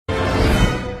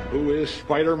Who is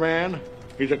Spider-Man?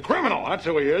 He's a criminal, that's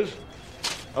who he is.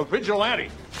 A vigilante,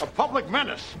 a public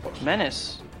menace.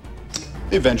 Menace?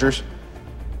 The Avengers.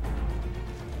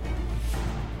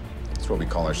 That's what we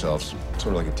call ourselves. Sort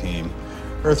of like a team.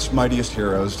 Earth's mightiest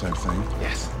heroes type thing.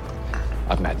 Yes,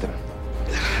 I've met them.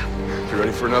 You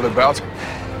ready for another bout?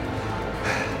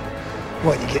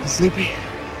 What, you getting sleepy?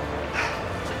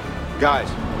 Guys,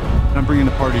 I'm bringing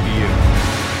the party to you.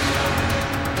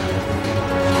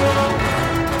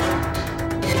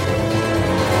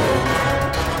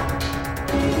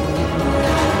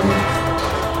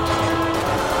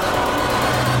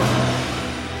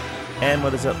 And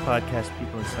what is up, podcast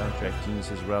people and soundtrack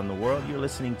geniuses around the world? You're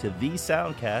listening to The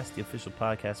Soundcast, the official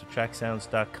podcast of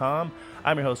TrackSounds.com.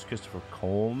 I'm your host, Christopher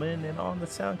Coleman, and on The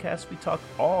Soundcast, we talk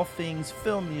all things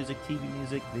film music, TV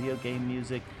music, video game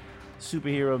music,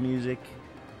 superhero music,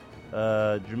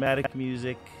 dramatic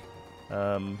music,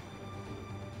 all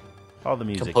the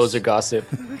music. Composer gossip.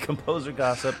 Composer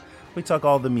gossip. We talk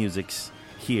all the musics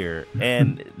here,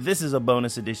 and this is a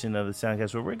bonus edition of the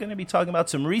Soundcast where we're going to be talking about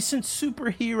some recent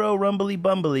superhero Rumbly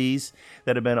Bumblies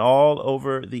that have been all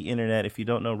over the internet. If you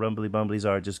don't know Rumbly Bumblies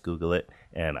are, just Google it,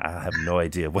 and I have no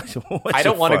idea what I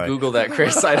don't want to Google that,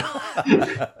 Chris. I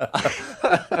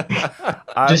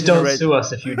don't. Just don't sue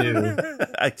us if you do.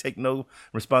 I take no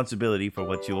responsibility for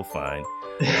what you will find,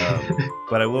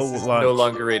 but I will launch. No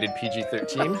longer rated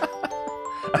PG-13.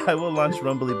 I will launch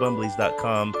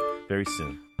rumblybumblies.com very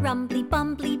soon. Rumbly,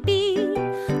 bumbly bee,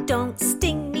 don't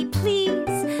sting me,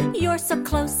 please. You're so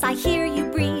close, I hear you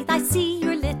breathe. I see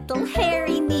your little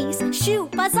hairy knees. Shoo,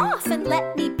 buzz off and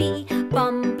let me be.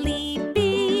 Bumbly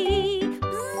bee.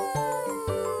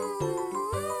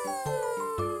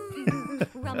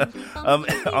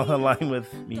 On the line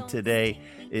with me today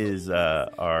is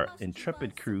our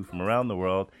intrepid crew from around the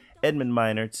world. Edmund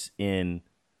Meinertz in,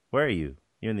 where are you?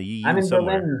 You're in the EU I'm in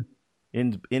somewhere. Berlin.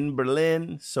 In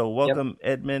Berlin. So welcome,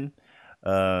 yep. Edmund.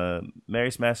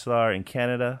 Marius Maslar in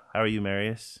Canada. How are you,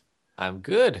 Marius? I'm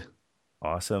good.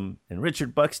 Awesome. And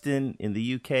Richard Buxton in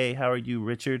the UK. How are you,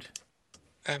 Richard?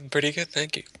 I'm pretty good,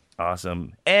 thank you.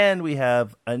 Awesome. And we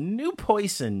have a new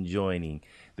Poison joining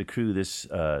the crew this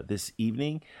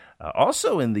evening.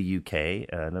 Also in the UK,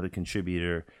 another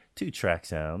contributor to Track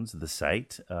Sounds, the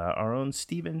site, our own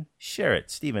Stephen Sherritt.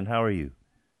 Stephen, how are you?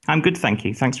 I'm good, thank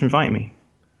you. Thanks for inviting me.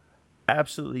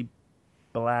 Absolutely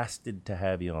blasted to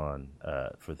have you on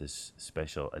for this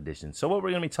special edition. So what we're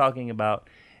going to be talking about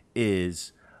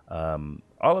is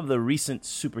all of the recent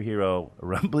superhero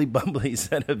Rumbly Bumblies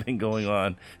that have been going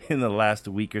on in the last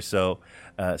week or so.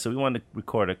 So we wanted to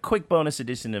record a quick bonus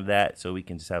edition of that so we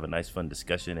can just have a nice fun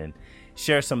discussion and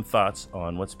share some thoughts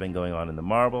on what's been going on in the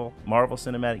Marvel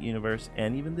Cinematic Universe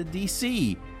and even the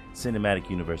DC Cinematic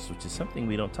Universe, which is something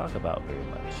we don't talk about very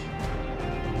much.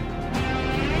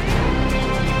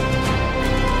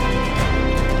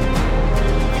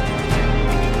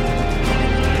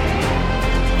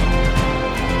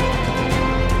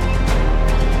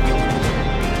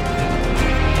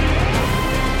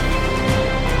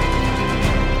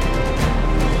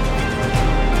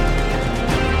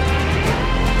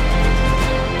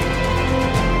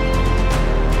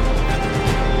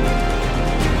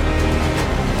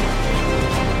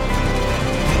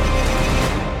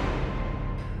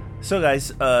 So guys,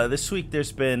 this week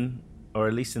there's been, or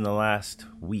at least in the last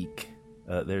week,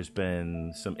 there's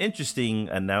been some interesting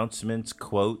announcements,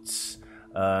 quotes.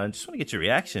 I just want to get your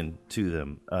reaction to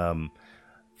them.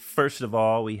 First of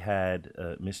all, we had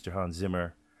Mr. Hans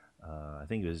Zimmer. I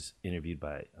think he was interviewed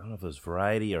by, I don't know if it was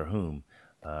Variety or whom,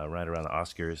 right around the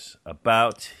Oscars,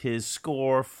 about his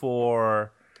score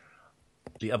for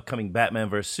the upcoming Batman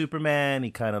vs. Superman.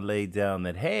 He kind of laid down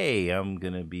that, hey, I'm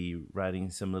going to be writing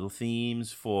some little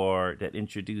themes that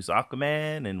introduce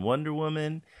Aquaman and Wonder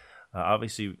Woman.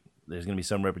 Obviously, there's going to be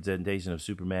some representation of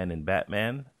Superman and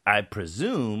Batman. I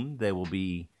presume they will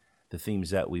be the themes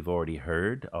that we've already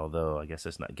heard, although I guess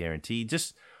that's not guaranteed.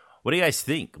 Just what do you guys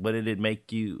think? What did it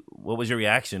make you? What was your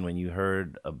reaction when you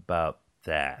heard about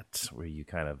that? Were you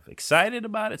kind of excited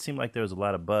about it? It seemed like there was a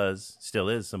lot of buzz, still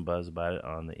is some buzz about it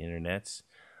on the internets.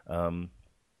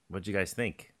 What'd you guys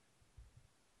think?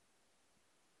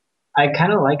 I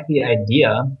kind of like the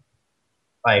idea.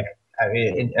 Like, I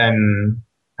mean,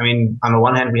 on the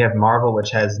one hand, we have Marvel,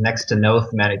 which has next to no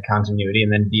thematic continuity,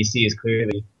 and then DC is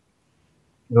clearly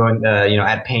going,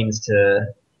 at pains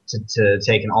to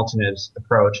take an alternate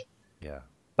approach. Yeah.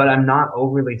 But I'm not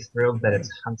overly thrilled that it's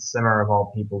Hans Zimmer of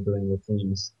all people doing the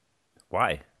themes.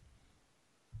 Why?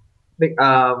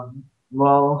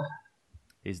 Well,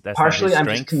 that's partially not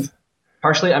his strength?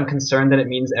 Partially I'm concerned that it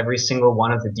means every single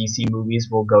one of the DC movies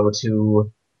will go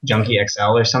to Junkie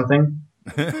XL or something.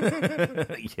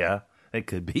 Yeah, it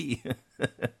could be.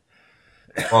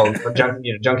 Well, for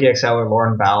Junkie XL or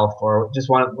Lauren Balfe or just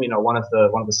one of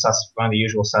the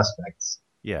usual suspects.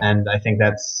 Yeah, and I think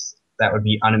that would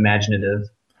be unimaginative.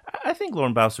 I think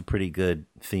Lauren Balfe's a pretty good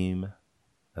theme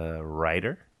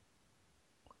writer.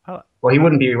 Well, he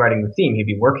wouldn't be writing the theme; he'd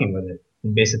be working with it.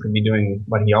 He'd basically be doing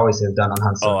what he always has done on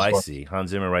Hans Zimmer's I score. see.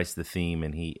 Hans Zimmer writes the theme,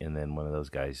 and then one of those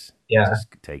guys just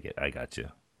take it. I got you.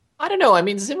 I don't know. I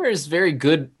mean, Zimmer is very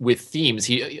good with themes.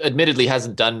 He admittedly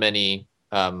hasn't done many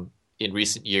in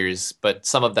recent years, but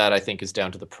some of that I think is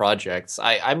down to the projects.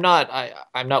 I'm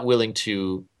not willing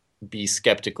to be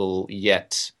skeptical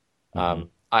yet. Mm-hmm.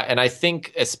 And I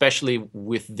think especially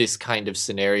with this kind of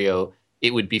scenario,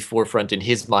 it would be forefront in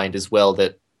his mind as well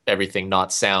that everything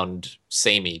not sound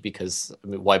samey, because I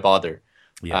mean, why bother?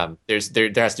 Yeah.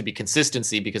 There has to be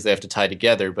consistency because they have to tie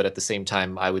together, but at the same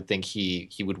time, I would think he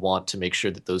would want to make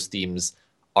sure that those themes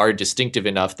are distinctive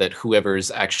enough that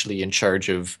whoever's actually in charge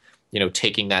of,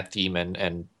 taking that theme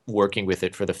and working with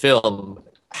it for the film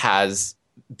has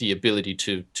the ability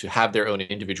to have their own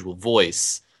individual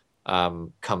voice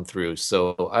come through.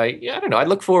 So I don't know. I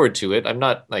look forward to it. I'm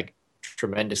not like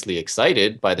tremendously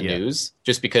excited by the news,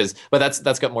 just because, but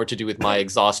that's got more to do with my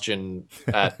exhaustion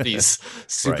at these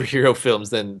superhero films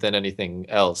than anything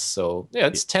else. So yeah,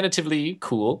 it's tentatively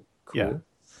cool.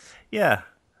 Yeah.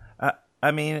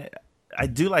 I mean, I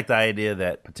do like the idea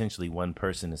that potentially one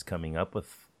person is coming up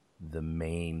with the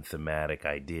main thematic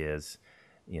ideas,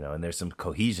 and there's some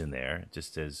cohesion there.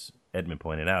 Just as Edmund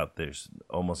pointed out, there's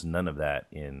almost none of that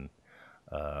in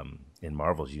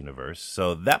Marvel's universe.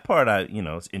 So that part,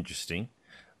 it's interesting.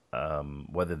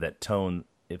 Whether that tone,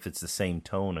 if it's the same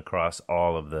tone across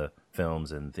all of the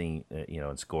films and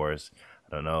and scores,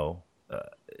 I don't know.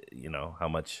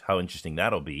 How interesting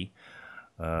that'll be.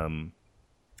 I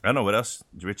don't know what else,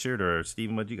 Richard or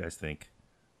Stephen. What do you guys think?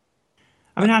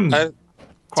 I mean, I'm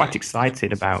quite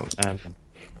excited about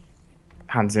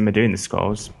Hans Zimmer doing the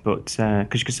scores, but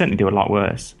because you could certainly do a lot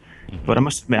worse. Mm-hmm. But I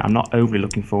must admit, I'm not overly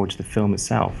looking forward to the film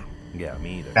itself. Yeah,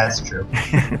 me either. That's true.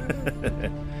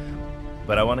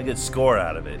 But I want a good score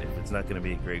out of it. If it's not going to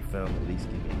be a great film, at least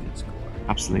give me a good score.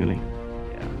 Absolutely.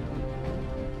 Yeah.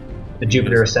 The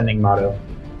Jupiter Ascending motto.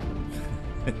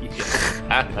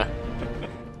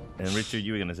 And Richard,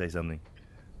 you were going to say something.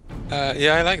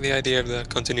 Yeah, I like the idea of the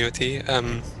continuity,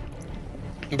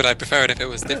 but I prefer it if it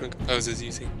was different composers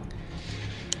using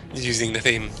the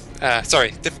theme.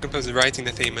 Different composers writing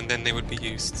the theme, and then they would be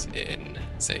used in,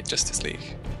 say, Justice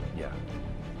League. Yeah,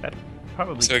 that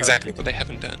probably. So exactly what they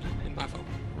haven't done in Marvel.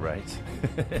 Right.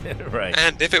 Right.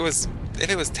 And if it was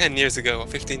 10 years ago or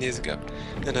 15 years ago,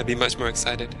 then I'd be much more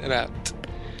excited about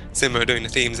Zimmer doing the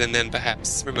themes, and then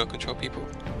perhaps remote control people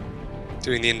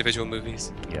doing the individual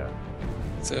movies. Yeah.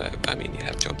 So I mean, you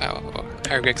have John Powell or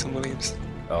Harry Gregson Williams.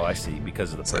 Oh, I see.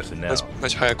 Because of the personnel.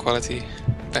 Much higher quality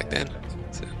back then.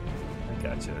 So.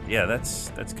 Gotcha. Yeah,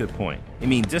 that's a good point. I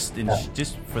mean, just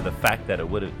for the fact that it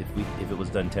would have, if it was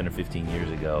done 10 or 15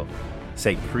 years ago,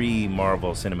 say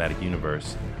pre-Marvel Cinematic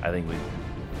Universe, I think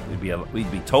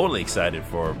we'd be totally excited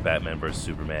for Batman vs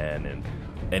Superman and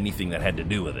anything that had to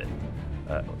do with it.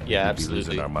 Yeah, we'd absolutely. be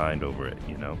losing our mind over it,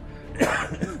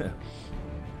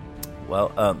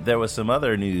 Well, there was some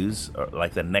other news,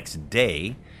 like the next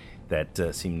day,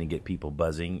 that seemed to get people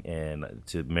buzzing, and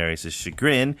to Marius's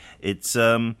chagrin, it's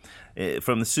from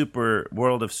the super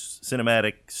world of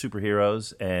cinematic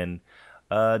superheroes, and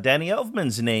Danny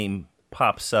Elfman's name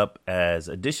pops up as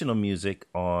additional music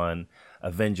on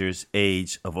Avengers: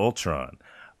 Age of Ultron.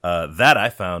 That I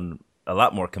found a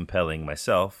lot more compelling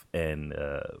myself, and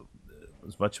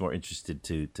was much more interested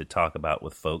to talk about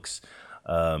with folks.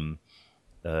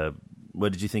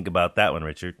 What did you think about that one,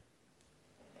 Richard?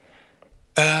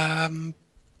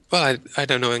 Well, I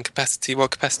don't know what capacity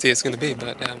it's going to be,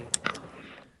 but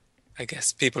I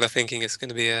guess people are thinking it's going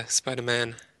to be a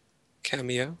Spider-Man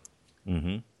cameo.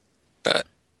 Mm-hmm. But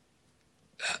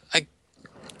I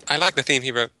like the theme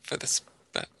he wrote for the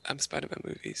Spider-Man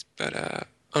movies, but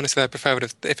honestly, I prefer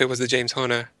it if it was the James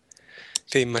Horner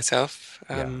theme myself.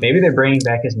 Maybe they're bringing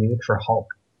back his music for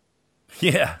Hulk.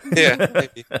 Yeah. Yeah,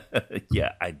 maybe.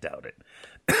 Yeah, I doubt it.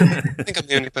 I think I'm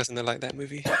the only person that liked that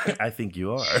movie. I think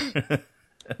you are.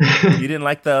 You didn't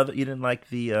like the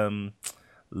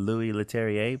Louis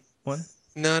Leterrier one?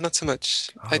 No, not so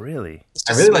much. Oh, really?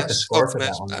 I really like the score for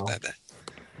that one, though.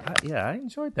 Yeah, I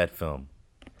enjoyed that film.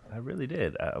 I really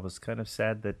did. I was kind of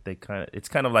sad that it's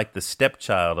kind of like the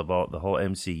stepchild of the whole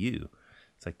MCU.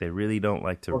 It's like they really don't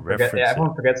like to reference it.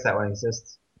 Everyone forgets that one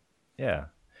exists. Yeah.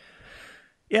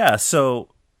 Yeah,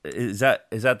 so is that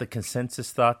the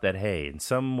consensus thought that, hey, in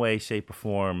some way, shape, or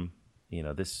form,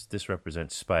 this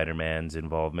represents Spider-Man's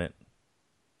involvement.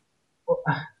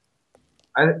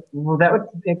 Well, that would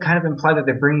kind of imply that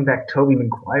they're bringing back Tobey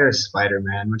Maguire's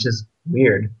Spider-Man, which is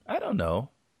weird. I don't know.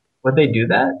 Would they do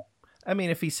that? I mean,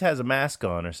 if he has a mask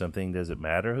on or something, does it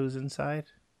matter who's inside?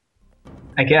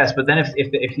 I guess, but then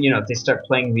if they start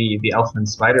playing the Elfman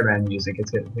Spider-Man music,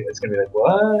 it's gonna be like,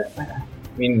 what? I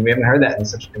mean, we haven't heard that in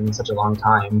such a long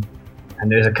time, and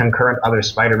there's a concurrent other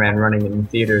Spider-Man running in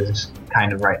theaters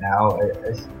kind of right now.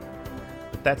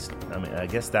 I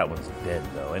guess that one's dead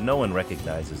though, and no one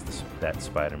recognizes that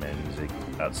Spider-Man music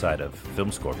outside of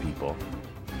film score people.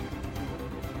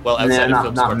 Well, outside of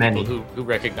film score people, who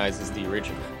recognizes the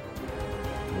original?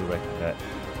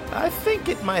 I think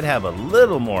it might have a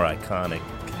little more iconic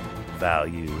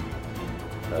value.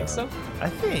 Think so? I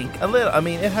think a little. I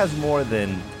mean, it has more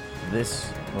than this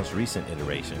most recent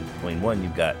iteration. I mean, one,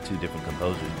 you've got two different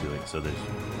composers doing, so there's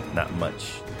not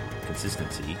much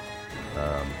consistency.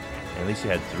 At least you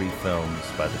had 3 films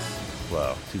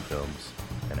two films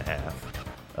and a half.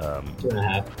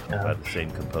 2.5. Yeah. By the same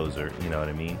composer, you know what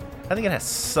I mean? I think it has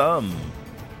some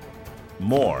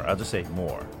more. I'll just say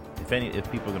more.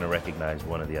 If people are going to recognize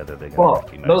one or the other, they're going to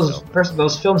recognize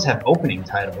those films have opening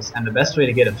titles, and the best way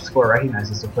to get a score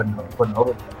recognized is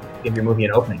to give your movie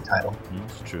an opening title.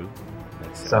 It's true.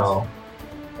 Makes sense. So,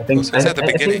 I think it's at the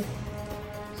beginning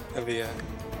of the.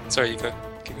 Sorry, you go.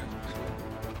 Keep going.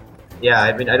 Yeah,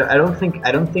 I mean, I don't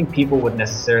think people would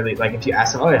necessarily like if you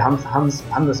ask them, hum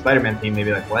the Spider-Man theme, they'd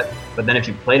be like, what? But then if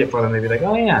you played it for them, they'd be like,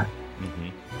 oh yeah. Mm-hmm.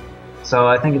 So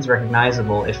I think it's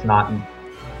recognizable, if not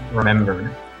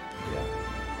remembered. Yeah.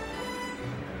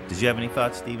 Did you have any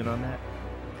thoughts, Stephen, on that?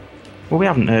 Well, we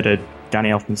haven't heard a Danny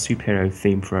Elfman superhero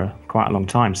theme for quite a long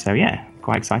time, so yeah,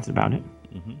 quite excited about it.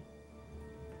 Mm-hmm. Do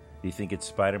you think it's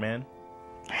Spider-Man?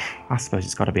 I suppose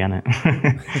it's got to be on it.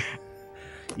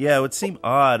 Yeah, it would seem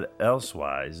odd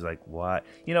elsewise. Like, why?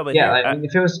 But yeah, I mean,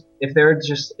 if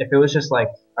it was just like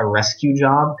a rescue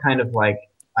job, kind of like,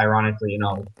 ironically,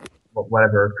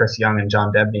 whatever Chris Young and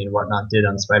John Debney and whatnot did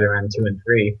on Spider-Man 2 and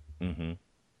 3. Mm-hmm.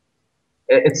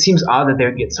 It seems odd that they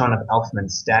would get someone of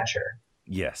Elfman's stature.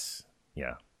 Yes.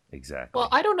 Yeah. Exactly. Well,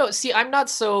 I don't know. See, I'm not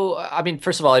so. I mean,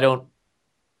 first of all, I don't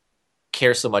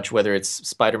care so much whether it's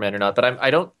Spider-Man or not, but I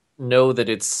don't know that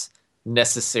it's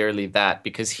necessarily that,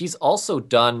 because he's also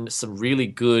done some really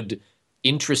good,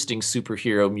 interesting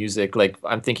superhero music. Like,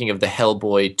 I'm thinking of the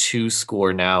Hellboy 2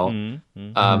 score now.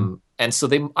 Mm-hmm. And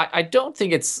so I don't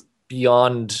think it's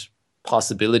beyond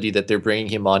possibility that they're bringing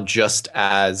him on just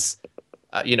as,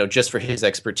 just for his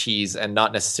expertise, and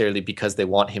not necessarily because they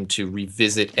want him to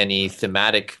revisit any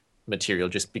thematic material,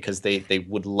 just because they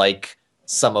would like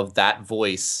some of that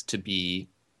voice to be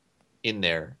in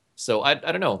there. So I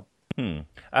don't know.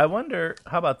 I wonder,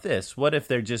 how about this? What if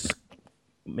they're just,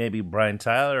 maybe Brian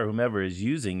Tyler or whomever is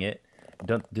using it,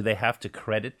 do they have to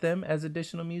credit them as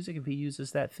additional music if he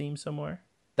uses that theme somewhere?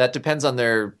 That depends on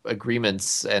their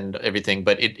agreements and everything,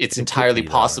 but it's entirely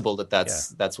possible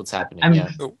that's what's happening. I'm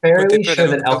fairly sure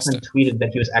that Elfman tweeted that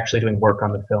he was actually doing work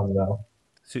on the film, though.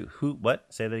 So what?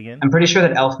 Say that again? I'm pretty sure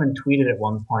that Elfman tweeted at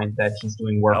one point that he's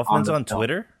doing work Elfman's on the film.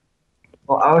 Twitter?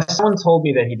 Well, someone told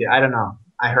me that he did. I don't know.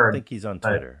 I heard. I think he's on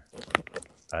Twitter.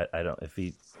 I don't. If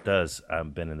he does,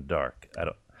 I've been in the dark. I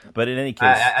don't. But in any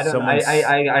case, I don't.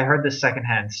 I heard this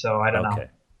secondhand, so I don't know.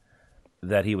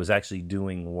 That he was actually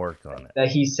doing work on it. That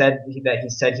he said he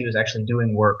was actually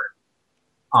doing work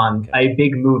on a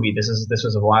big movie. This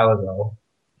was a while ago.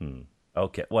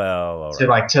 Okay. Well, all to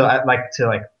right.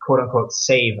 to quote unquote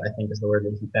save, I think is the word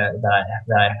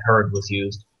that I heard was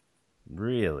used.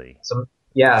 Really? So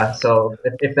yeah. So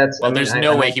if that's there's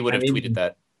no way he would have tweeted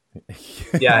that.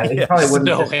 Yeah, he probably wouldn't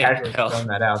have casually thrown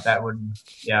that out. That would,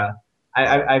 yeah.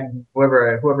 I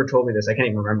whoever told me this, I can't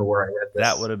even remember where I read this.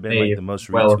 That would have been like the most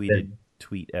retweeted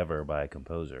tweet ever by a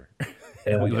composer.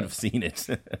 And we would have seen it.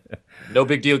 No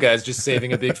big deal, guys. Just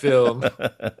saving a big film.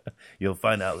 You'll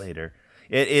find out later.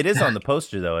 It is on the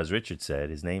poster, though, as Richard said.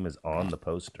 His name is on the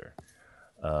poster.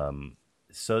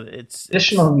 So it's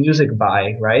additional music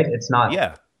by, right? It's not.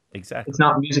 Yeah, exactly. It's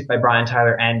not music by Brian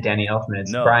Tyler and Danny Elfman.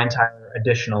 It's Brian Tyler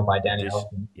additional by Danny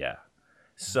Elfman. Yeah.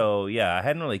 So yeah, I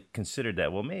hadn't really considered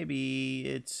that. Well,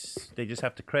 maybe they just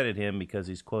have to credit him because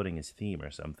he's quoting his theme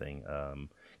or something.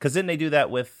 Because then they do that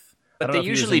with. But they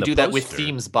usually do that with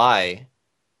themes by.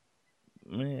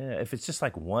 Yeah, if it's just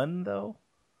like one though.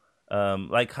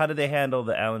 Like how did they handle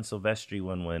the Alan Silvestri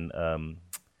one when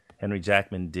Henry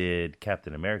Jackman did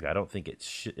Captain America? I don't think it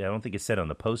said on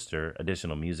the poster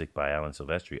additional music by Alan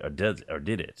Silvestri, or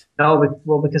did it? No,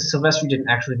 because Silvestri didn't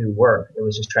actually do work; it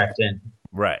was just tracked in.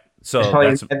 Right. So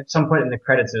probably, at some point in the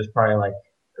credits, it was probably like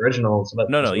original. So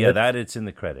no, yeah, that it's in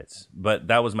the credits. But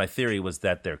that was my theory, was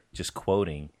that they're just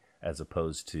quoting as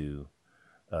opposed to,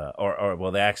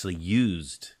 or they actually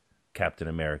used Captain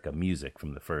America music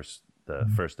from the first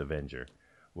Avenger.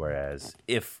 Whereas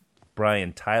if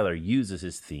Brian Tyler uses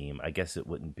his theme, I guess it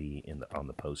wouldn't be on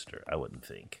the poster. I wouldn't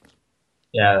think.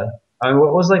 Yeah, I mean,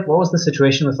 what was the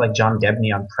situation with like John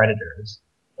Debney on Predators?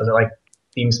 Was it like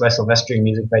themes by Silvestri,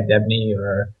 music by Debney,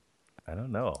 or I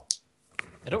don't know.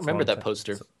 I don't remember that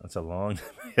poster. That's a long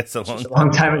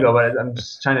time ago. But I'm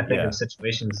just trying to think of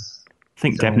situations. I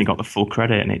think Debney got the full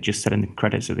credit, and it just said in the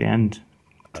credits at the end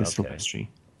to Silvestri.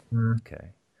 Okay.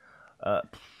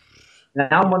 Now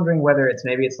I'm wondering whether it's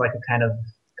like a kind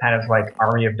of like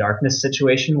Army of Darkness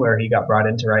situation where he got brought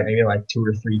in to write maybe like 2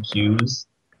 or 3 cues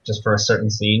just for a certain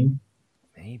scene.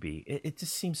 Maybe it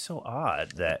just seems so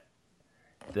odd that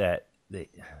they.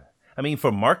 I mean,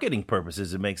 for marketing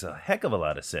purposes, it makes a heck of a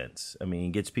lot of sense. I mean,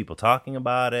 it gets people talking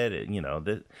about it.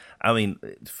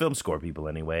 Film score people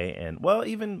anyway, and well,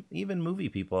 even movie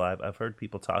people. I've heard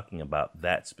people talking about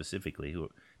that specifically.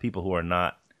 People who are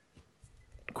not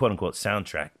quote unquote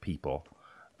soundtrack people.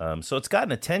 So it's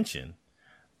gotten attention,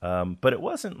 but it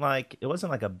wasn't like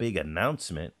a big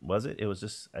announcement, was it? It was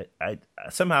just I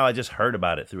somehow I just heard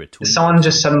about it through a tweet. Someone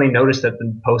just suddenly noticed that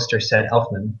the poster said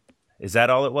Elfman. Is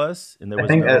that all it was? And there was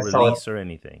no release or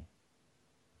anything?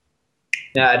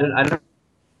 Yeah, I don't.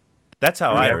 That's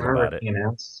how I heard about it.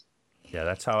 Announced. Yeah,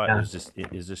 that's how it was.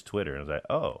 It was just Twitter. And I was like,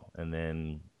 oh, and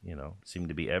then it seemed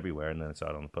to be everywhere. And then I saw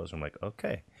it on the poster. I'm like,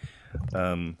 okay.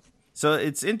 So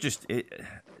it's interesting.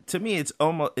 To me,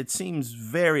 it seems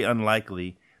very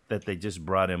unlikely that they just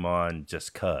brought him on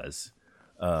just because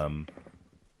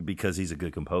he's a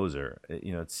good composer.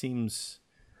 It seems.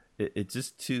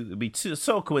 It'd be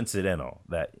so coincidental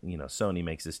that Sony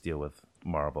makes this deal with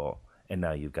Marvel, and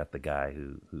now you've got the guy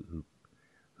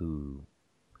who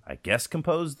I guess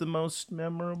composed the most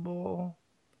memorable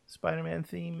Spider-Man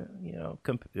theme,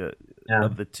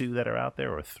 of the 2 that are out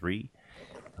there, or 3.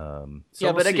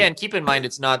 But again, keep in mind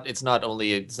it's not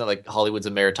like Hollywood's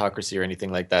a meritocracy or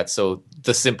anything like that. So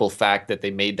the simple fact that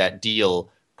they made that deal,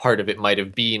 part of it might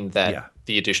have been that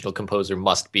the additional composer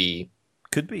must be.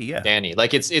 Could be, yeah. Danny.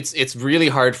 Like it's really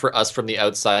hard for us from the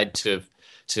outside to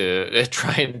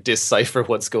try and decipher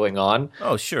what's going on.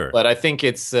 Oh, sure. But I think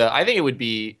it would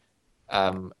be,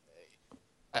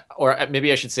 or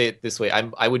maybe I should say it this way.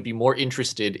 I would be more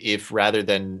interested if, rather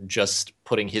than just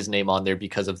putting his name on there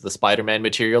because of the Spider-Man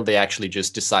material, they actually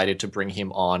just decided to bring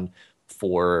him on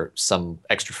for some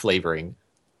extra flavoring.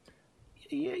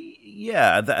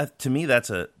 Yeah. To me, that's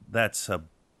a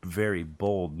very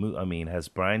bold move. I mean, has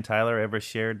Brian Tyler ever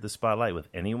shared the spotlight with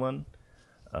anyone?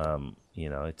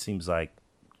 It seems like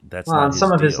that's not on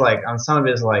some of his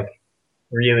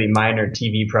really minor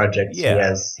TV projects.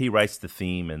 Yeah, he writes the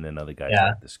theme, and then other guys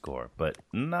write the score. But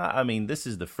this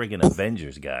is the friggin'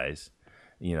 Avengers, guys.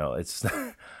 It's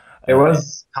it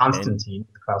was Constantine,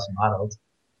 Klaus modeled.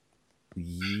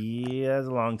 Yeah, it was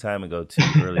a long time ago too.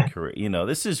 Early career.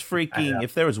 This is freaking.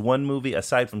 If there was one movie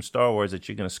aside from Star Wars that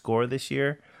you're going to score this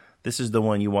year, this is the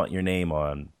one you want your name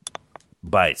on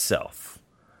by itself.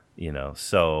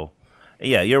 So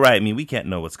yeah, you're right. I mean, we can't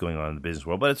know what's going on in the business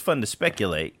world, but it's fun to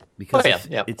speculate because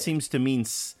it seems to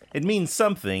means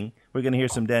something. We're going to hear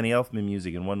some Danny Elfman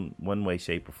music in one way,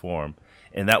 shape, or form,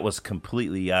 and that was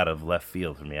completely out of left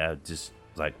field for me. I just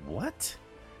was like, what?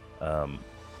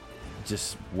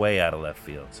 Just way out of left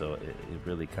field. So it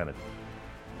really kind of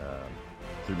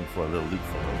threw me for a little loop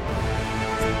for a little while.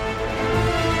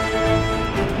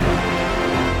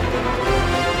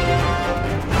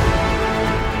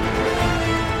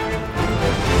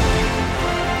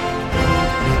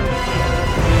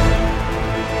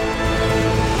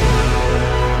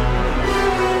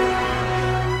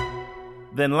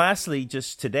 Then lastly,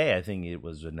 just today, I think it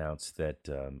was announced that,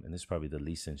 and this is probably the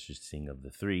least interesting of the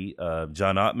 3,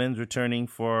 John Ottman's returning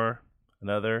for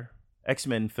another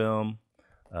X-Men film,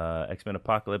 X-Men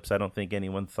Apocalypse. I don't think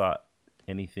anyone thought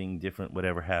anything different would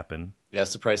ever happen. Yeah,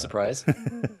 surprise. But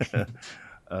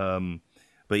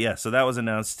yeah, so that was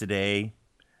announced today.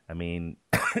 I mean,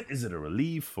 is it a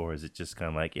relief, or is it just kind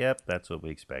of like, yep, that's what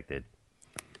we expected?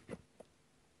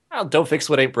 Well, don't fix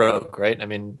what ain't broke, right? I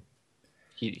mean...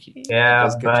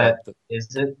 but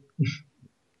is it?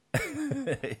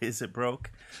 Is it broke?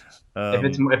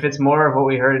 If it's more of what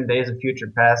we heard in Days of Future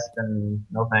Past, then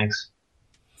no thanks.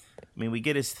 I mean, we'll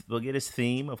get his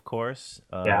theme, of course.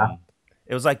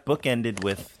 It was like bookended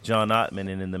with John Ottman,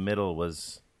 and in the middle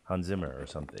was Hans Zimmer or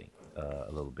something,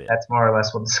 a little bit. That's more or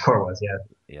less what the score was,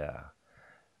 yeah.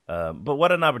 But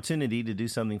what an opportunity to do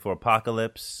something for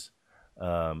Apocalypse.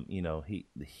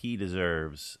 He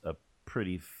deserves a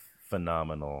pretty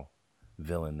phenomenal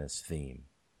villainous theme.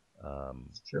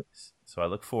 Sure. So I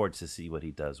look forward to see what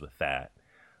he does with that.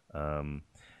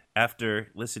 After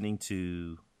listening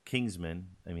to Kingsman,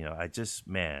 I just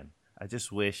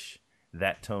wish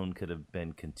that tone could have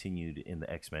been continued in the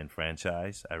X-Men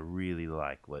franchise. I really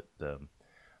like what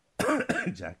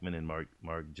Jackman and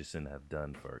Margeson have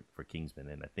done for Kingsman,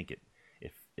 and I think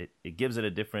it gives it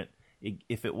a different.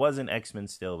 If it wasn't X-Men,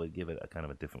 still would give it a kind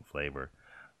of a different flavor.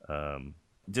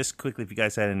 Just quickly, if you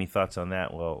guys had any thoughts on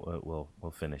that,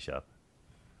 we'll finish up.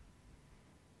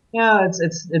 Yeah, it's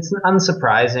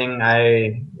unsurprising.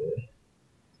 I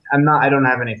don't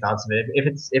have any thoughts of it. If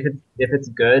it's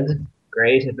good,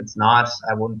 great. If it's not,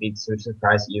 I wouldn't be too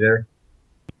surprised either.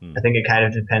 I think it kind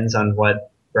of depends on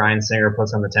what Bryan Singer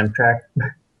puts on the temp track.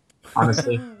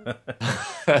 Honestly,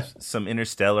 some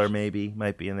Interstellar maybe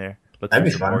might be in there. Look That'd for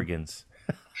be some fun. organs.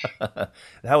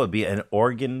 That would be an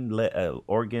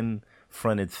organ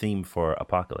fronted theme for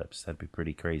Apocalypse. That'd be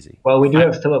pretty crazy. Well, we do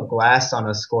have Philip Glass on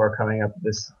a score coming up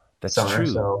this summer, true.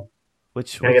 So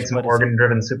Which gonna get some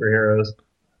organ-driven superheroes.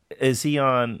 Is he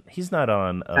on? He's not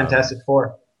on Fantastic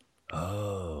Four.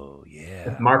 Oh yeah,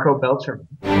 With Marco Beltran.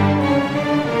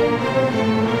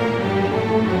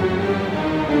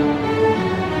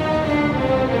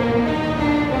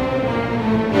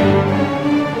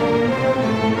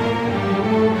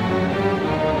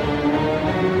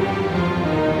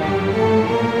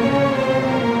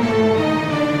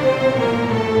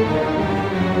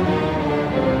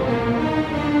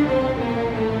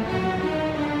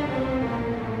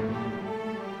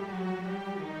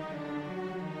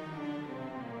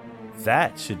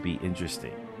 That should be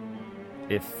interesting.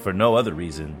 If for no other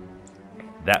reason,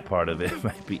 that part of it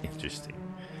might be interesting.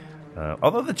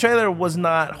 Although the trailer was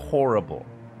not horrible.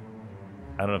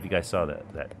 I don't know if you guys saw the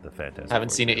Fantastic Haven't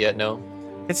Four seen it trailer. yet, no.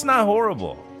 It's not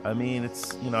horrible. I mean,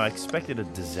 it's, I expected a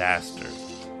disaster.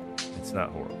 It's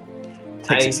not horrible. It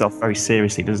takes itself very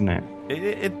seriously, doesn't it?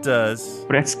 It does.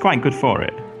 But it's quite good for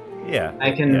it. Yeah.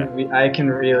 I can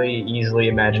really easily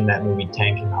imagine that movie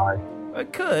tanking hard.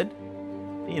 It could.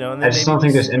 And then I just don't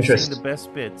think there's interest. The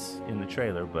best bits in the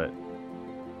trailer, but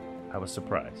I was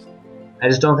surprised. I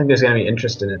just don't think there's going to be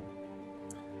interest in it.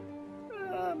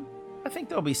 I think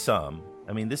there'll be some.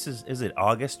 I mean, is it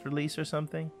August release or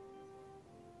something?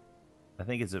 I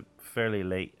think it's a fairly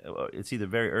late. It's either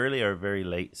very early or very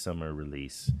late summer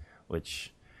release,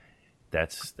 which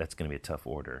that's going to be a tough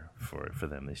order for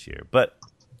them this year. But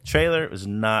trailer was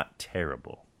not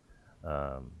terrible.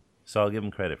 So I'll give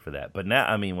them credit for that. But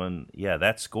now,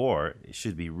 that score, it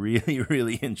should be really,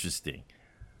 really interesting,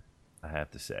 I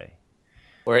have to say.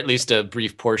 Or at least a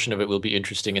brief portion of it will be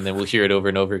interesting, and then we'll hear it over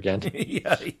and over again.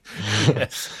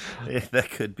 Yes,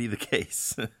 that could be the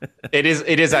case. It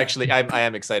is actually. I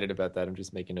am excited about that. I'm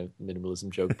just making a minimalism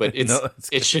joke, but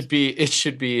it should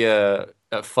be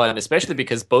fun, especially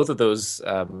because both of those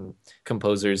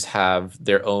composers have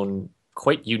their own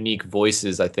quite unique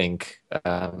voices, I think.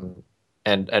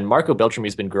 And Marco Beltrami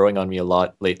has been growing on me a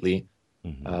lot lately.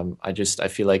 Mm-hmm. I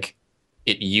feel like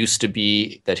it used to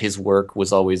be that his work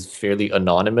was always fairly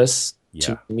anonymous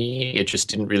to me. It just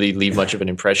didn't really leave much of an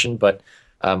impression. But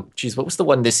what was the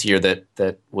one this year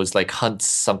that was like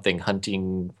hunty?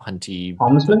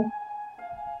 Homesman?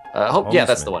 Yeah,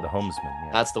 that's the one. The Homesman. Yeah.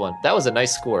 That's the one. That was a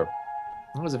nice score.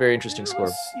 That was a very interesting score.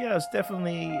 It was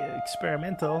definitely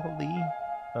experimental.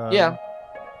 Yeah,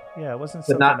 it wasn't.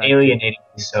 But not alienating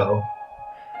me so.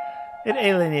 It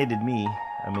alienated me.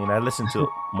 I listened to it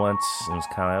once and it was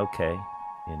kind of okay.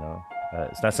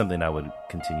 It's not something I would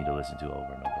continue to listen to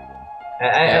over and over again.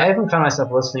 I haven't found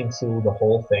myself listening to the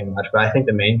whole thing much, but I think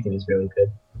the main theme is really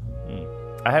good.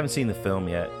 I haven't seen the film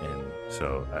yet, and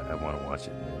so I want to watch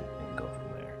it and go from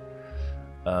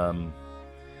there.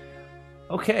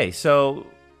 Okay, so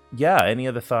any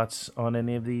other thoughts on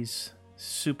any of these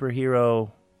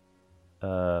superhero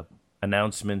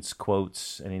announcements,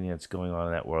 quotes, anything that's going on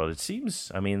in that world? It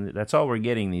seems, that's all we're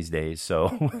getting these days,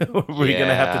 so we're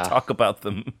gonna have to talk about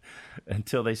them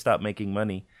until they stop making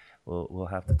money. We'll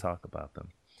have to talk about them.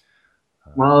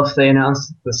 Well, if they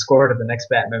announce the score to the next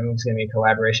Batman movie is going to be a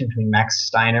collaboration between Max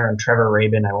Steiner and Trevor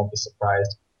Rabin, I won't be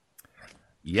surprised.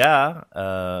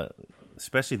 Yeah,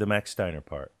 especially the Max Steiner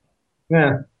part.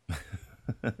 Yeah.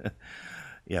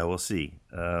 Yeah, we'll see.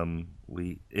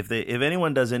 If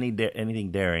anyone does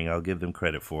anything daring, I'll give them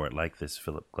credit for it, like this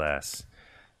Philip Glass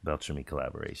Beltrami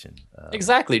collaboration.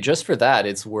 Exactly. Just for that,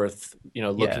 it's worth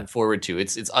looking forward to.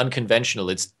 It's unconventional.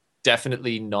 It's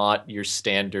definitely not your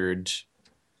standard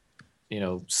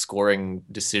scoring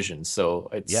decision. So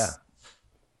it's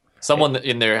Someone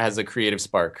in there has a creative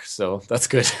spark, so that's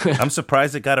good. I'm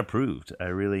surprised it got approved. I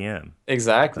really am.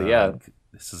 Exactly, yeah.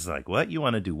 This is like, what? You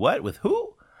want to do what? With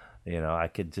who? I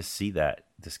could just see that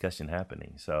discussion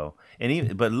happening. So,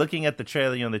 but looking at the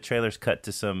trailer, the trailer's cut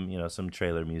to some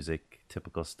trailer music,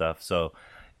 typical stuff. So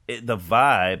the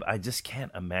vibe, I just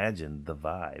can't imagine the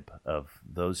vibe of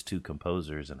those two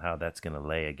composers and how that's going to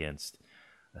lay against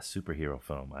a superhero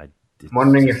film. I'm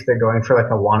wondering if they're going for like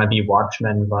a wannabe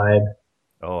Watchmen vibe.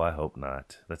 Oh, I hope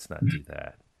not. Let's not do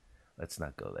that. Let's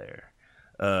not go there.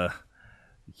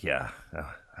 Yeah,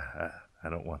 I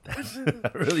don't want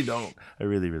that. I really don't. I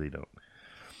really, really don't.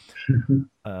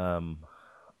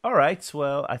 All right.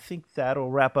 Well, I think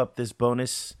that'll wrap up this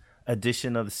bonus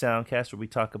edition of the Soundcast where we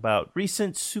talk about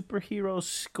recent superhero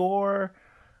score,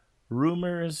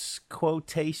 rumors,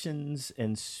 quotations,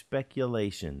 and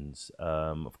speculations.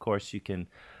 Of course, you can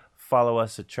follow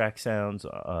us at Track Sounds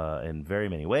in very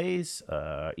many ways.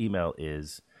 Email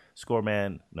is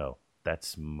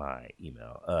that's my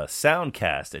email.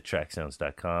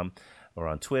 Soundcast@tracksounds.com. Or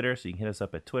on Twitter, so you can hit us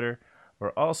up at Twitter.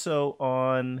 We're also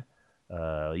on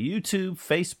YouTube,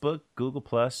 Facebook, Google+.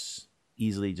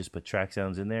 Easily just put Track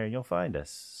Sounds in there and you'll find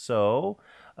us. So,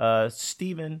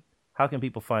 Stephen, how can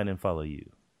people find and follow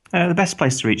you? The best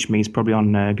place to reach me is probably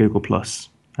on Google+. So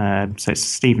it's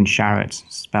Stephen Sharratt,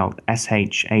 spelled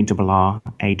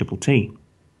SHARRATT.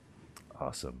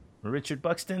 Awesome. Richard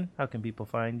Buxton, how can people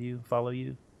find you, follow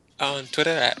you? On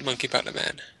Twitter at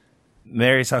MonkeyPartnerMan.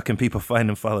 Marius, how can people find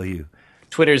and follow you?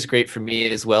 Twitter's great for me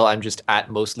as well. I'm just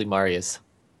at mostly Marius.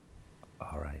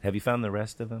 All right. Have you found the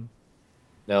rest of them?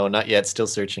 No, not yet. Still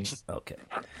searching. Okay.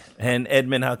 And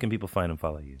Edmund, how can people find and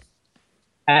follow you?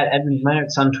 At Edmund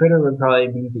Lennox on Twitter would probably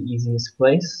be the easiest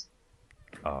place.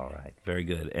 All right. Very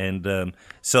good. And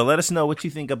so let us know what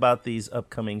you think about these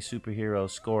upcoming superhero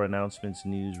score announcements,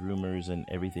 news, rumors, and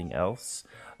everything else.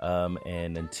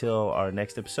 And until our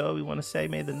next episode, we want to say,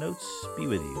 may the notes be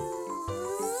with you.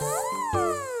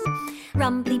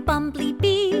 Rumbly, bumbly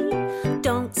bee,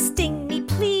 don't sting me,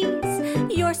 please.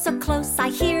 You're so close, I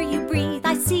hear